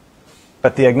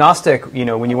But the agnostic,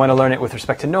 when you want to learn it with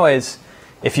respect to noise,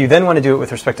 if you then want to do it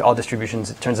with respect to all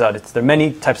distributions, it turns out there are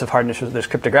many types of hardness. There's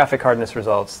cryptographic hardness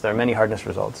results. There are many hardness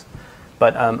results.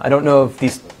 But I don't know of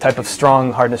these type of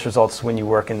strong hardness results when you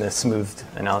work in the smoothed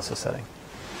analysis setting.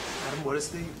 Adam, what is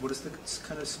the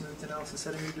kind of smoothed analysis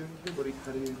setting you're doing?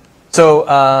 How do you? So,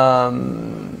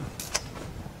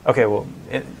 okay, well,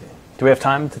 do we have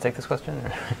time to take this question?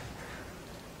 Or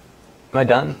am I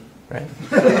done? Right.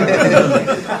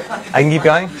 I can keep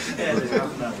going?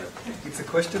 It's a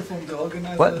question from the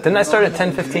organizer. What? Didn't I start at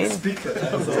 10:15?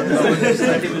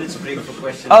 30 minutes break for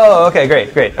questions. Oh, okay,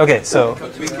 great. Okay, so.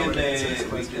 We can,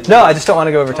 No, I just don't want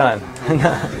to go over time.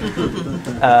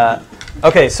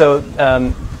 Okay, so,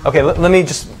 let me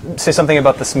just say something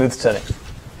about the smooth setting.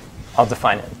 I'll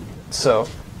define it. So,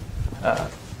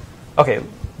 okay,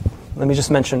 let me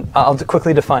just mention, I'll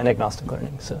quickly define agnostic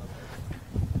learning. So.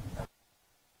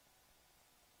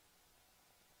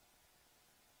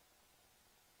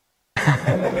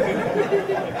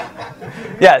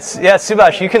 Yes,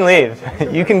 Subhash, you can leave.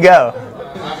 You can go.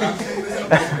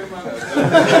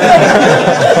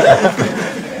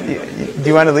 Do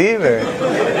you want to leave, or?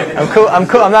 I'm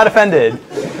cool. I'm not offended.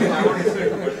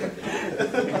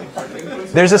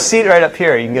 There's a seat right up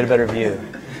here. You can get a better view.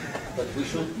 But we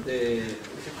should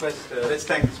request, let's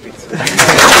thank the speaker.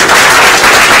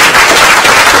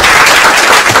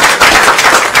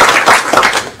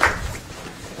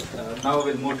 Now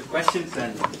we'll move to questions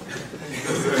and.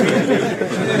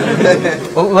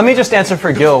 Well, let me just answer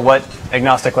for Gil what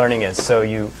agnostic learning is. So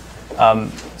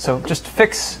so just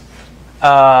fix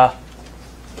a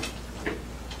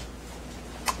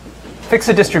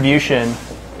distribution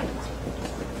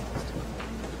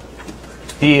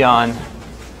B on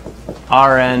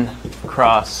Rn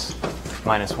cross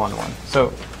minus 1, 1.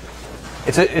 So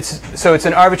it's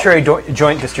an arbitrary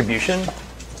joint distribution,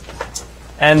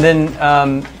 and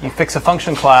then you fix a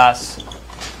function class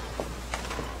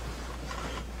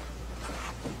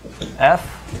f,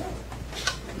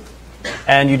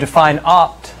 and you define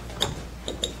opt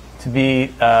to be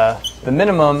the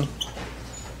minimum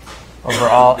over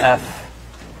all f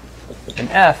and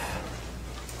f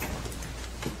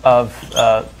of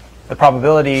the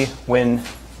probability when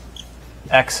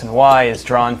x and y is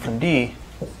drawn from D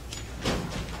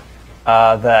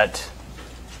that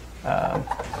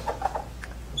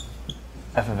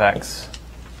f of x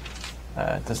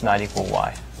does not equal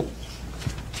y.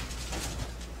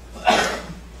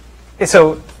 Okay,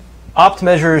 so opt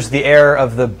measures the error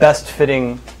of the best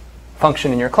fitting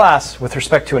function in your class with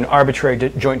respect to an arbitrary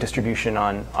joint distribution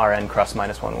on Rn cross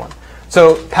minus 1, 1.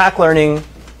 So pack learning,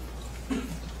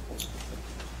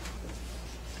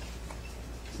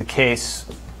 the case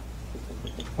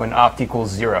when opt equals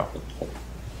 0.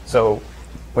 So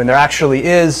when there actually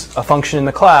is a function in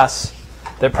the class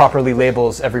that properly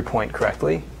labels every point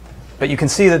correctly. But you can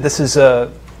see that this is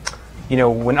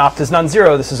when opt is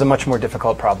non-zero, this is a much more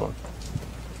difficult problem.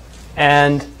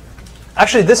 And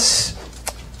actually this,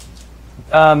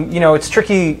 it's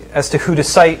tricky as to who to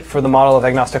cite for the model of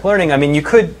agnostic learning. I mean, you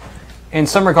could, in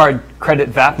some regard, credit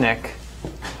Vapnik.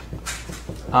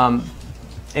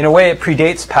 In a way, it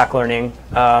predates pack learning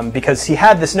because he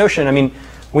had this notion. I mean,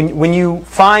 when you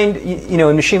find,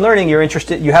 in machine learning,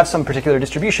 you have some particular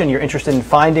distribution. You're interested in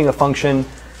finding a function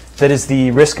that is the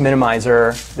risk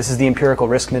minimizer. This is the empirical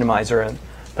risk minimizer, and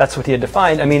that's what he had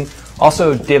defined. I mean,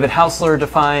 also David Hausler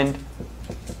defined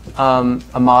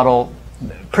a model,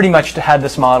 pretty much had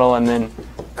this model, and then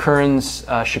Kearns,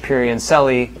 Shapiri, and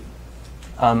Selly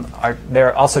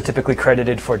they're also typically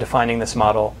credited for defining this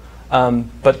model.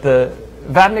 But the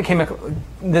Vapnik came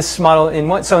this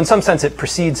model so in some sense it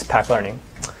precedes pack learning.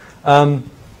 So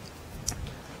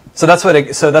that's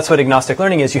what agnostic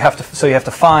learning is. You have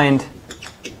to find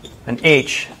an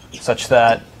H such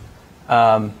that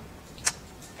the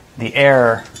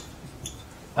error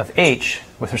of H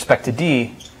with respect to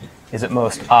D is at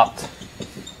most opt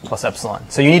plus epsilon.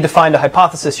 So you need to find a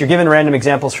hypothesis. You're given random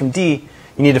examples from D.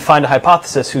 You need to find a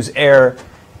hypothesis whose error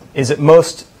is at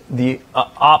most the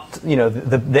opt,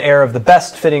 the error of the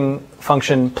best fitting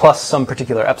function plus some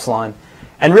particular epsilon.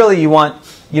 And really, you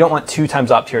don't want 2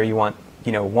 times opt here. You want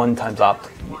 1 times opt.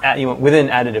 You want within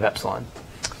additive epsilon.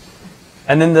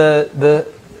 And then the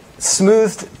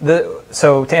smoothed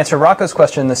so to answer Rocco's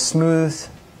question, the smooth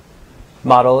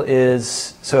model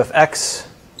is if x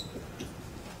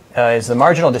is the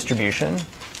marginal distribution,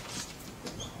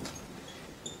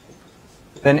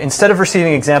 then instead of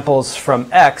receiving examples from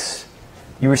x,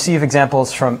 you receive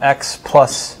examples from x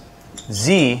plus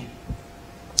z,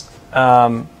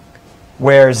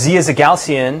 where z is a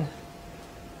Gaussian,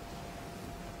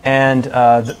 and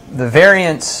the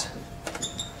variance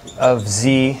of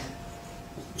z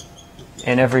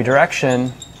in every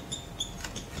direction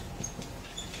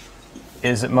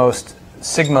is at most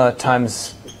sigma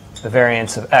times the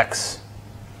variance of x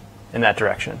in that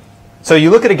direction. So you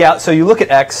look at so you look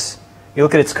at x, you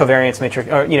look at its covariance matrix,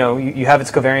 or you have its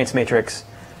covariance matrix.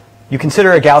 You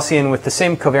consider a Gaussian with the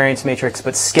same covariance matrix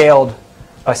but scaled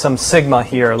by some sigma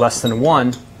here less than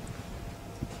 1,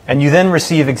 and you then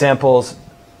receive examples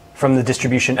from the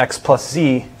distribution x plus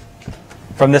z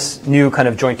from this new kind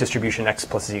of joint distribution x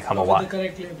plus z comma y. The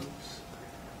correct labels.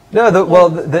 No,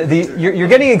 you're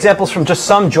getting examples from just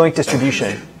some joint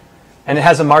distribution, and it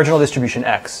has a marginal distribution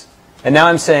x. And now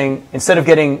I'm saying instead of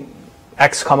getting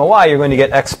x comma y, you're going to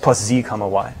get x plus z comma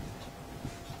y.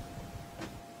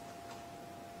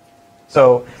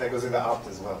 So That goes into opt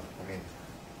as well. I mean,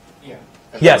 Yeah.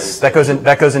 yes, that goes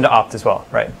into opt as well,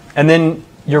 right? And then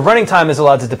your running time is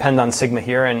allowed to depend on sigma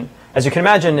here. And as you can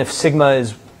imagine, if sigma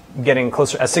is getting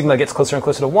closer, as sigma gets closer and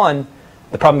closer to 1,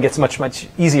 the problem gets much, much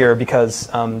easier because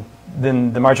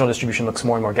then the marginal distribution looks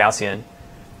more and more Gaussian.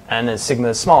 And as sigma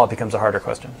is small, it becomes a harder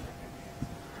question.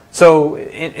 So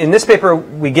in this paper,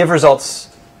 we give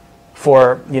results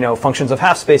for functions of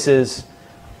half spaces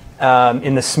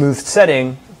in the smoothed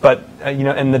setting, but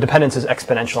and the dependence is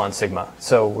exponential on sigma.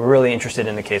 So we're really interested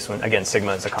in the case when, again,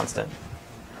 sigma is a constant.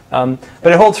 But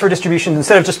it holds for distributions.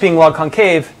 Instead of just being log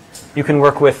concave, you can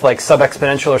work with like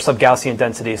sub-exponential or sub-Gaussian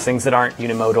densities, things that aren't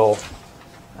unimodal.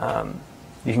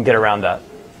 You can get around that.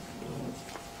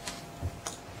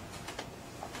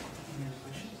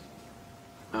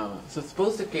 So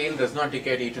suppose the tail does not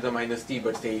decay at e to the minus t,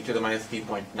 but say e to the minus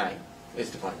t.9 is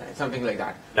to 0.9, something like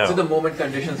that. No. So the moment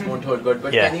conditions won't hold good,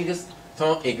 but Yeah. can you just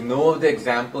ignore the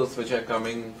examples which are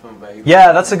coming from where you...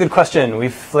 Yeah, that's a good question.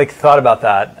 We've thought about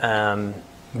that.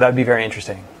 That would be very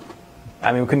interesting.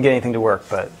 I mean, we couldn't get anything to work,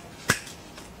 but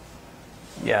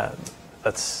yeah,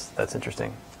 that's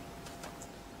interesting.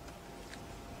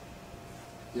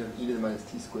 you have e to the minus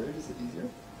t squared. Is it easier?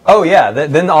 Oh yeah,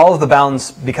 then all of the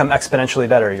bounds become exponentially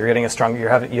better. You're getting a stronger.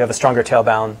 You have a stronger tail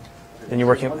bound, and you're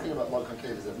working. One thing about log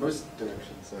concave is that most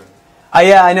directions are.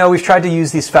 Yeah, I know. We've tried to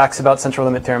use these facts about central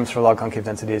limit theorems for log concave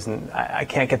densities, and I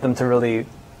can't get them to really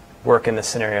work in this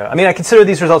scenario. I mean, I consider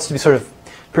these results to be sort of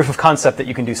proof of concept that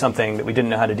you can do something that we didn't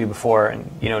know how to do before,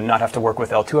 and not have to work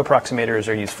with L2 approximators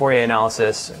or use Fourier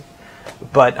analysis.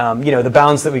 But the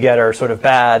bounds that we get are sort of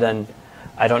bad, and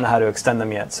I don't know how to extend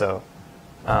them yet. So,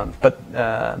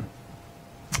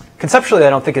 conceptually, I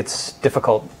don't think it's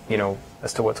difficult,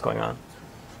 as to what's going on.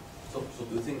 So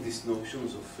do you think these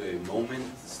notions of moment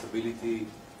stability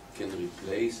can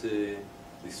replace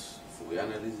this Fourier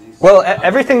analysis? Well,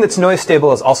 everything that's noise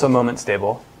stable is also moment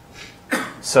stable,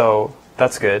 so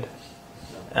that's good.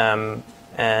 Of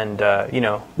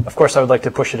course, I would like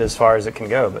to push it as far as it can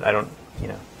go, but I don't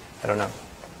know.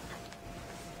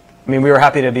 I mean, we were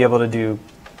happy to be able to do,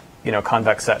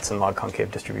 convex sets and log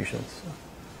concave distributions. So.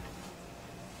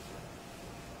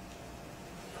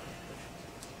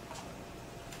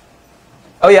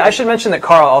 Oh yeah, I should mention that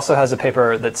Carl also has a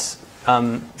paper that's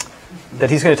that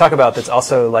he's going to talk about. That's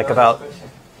also like about.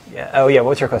 Yeah. Oh yeah.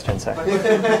 What's your question, sir? My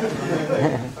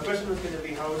question was going to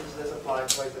be, how does this apply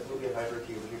to like the Boolean hypercube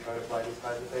if you try to apply these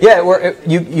kinds of things?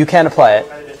 Yeah, you can apply it.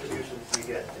 What kind of distributions do you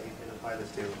get that you can apply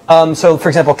this to? So for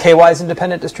example, KY's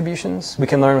independent distributions, we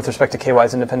can learn with respect to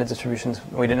KY's independent distributions.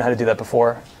 We didn't know how to do that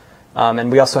before.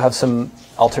 And we also have some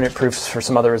alternate proofs for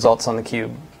some other results on the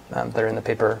cube that are in the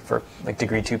paper for like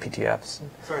degree 2 PTFs.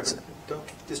 Sorry, but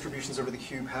don't distributions over the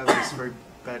cube have this very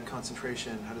bad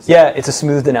concentration? How does Yeah, it's a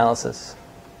smoothed analysis.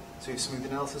 So you have smooth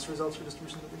analysis results for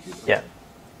distributions over the cube? Yeah.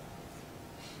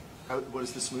 What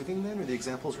is the smoothing then? Are the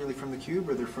examples really from the cube,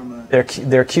 or they're from a...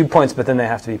 They're cube points, but then they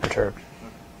have to be perturbed.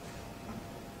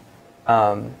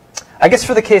 I guess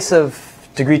for the case of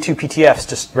degree 2 PTFs,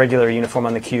 just regular uniform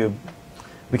on the cube,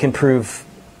 we can prove,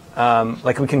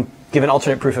 we can give an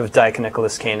alternate proof of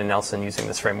Dirac-Nicholas, Kane, and Nelson using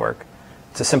this framework.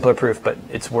 It's a simpler proof, but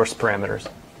it's worse parameters.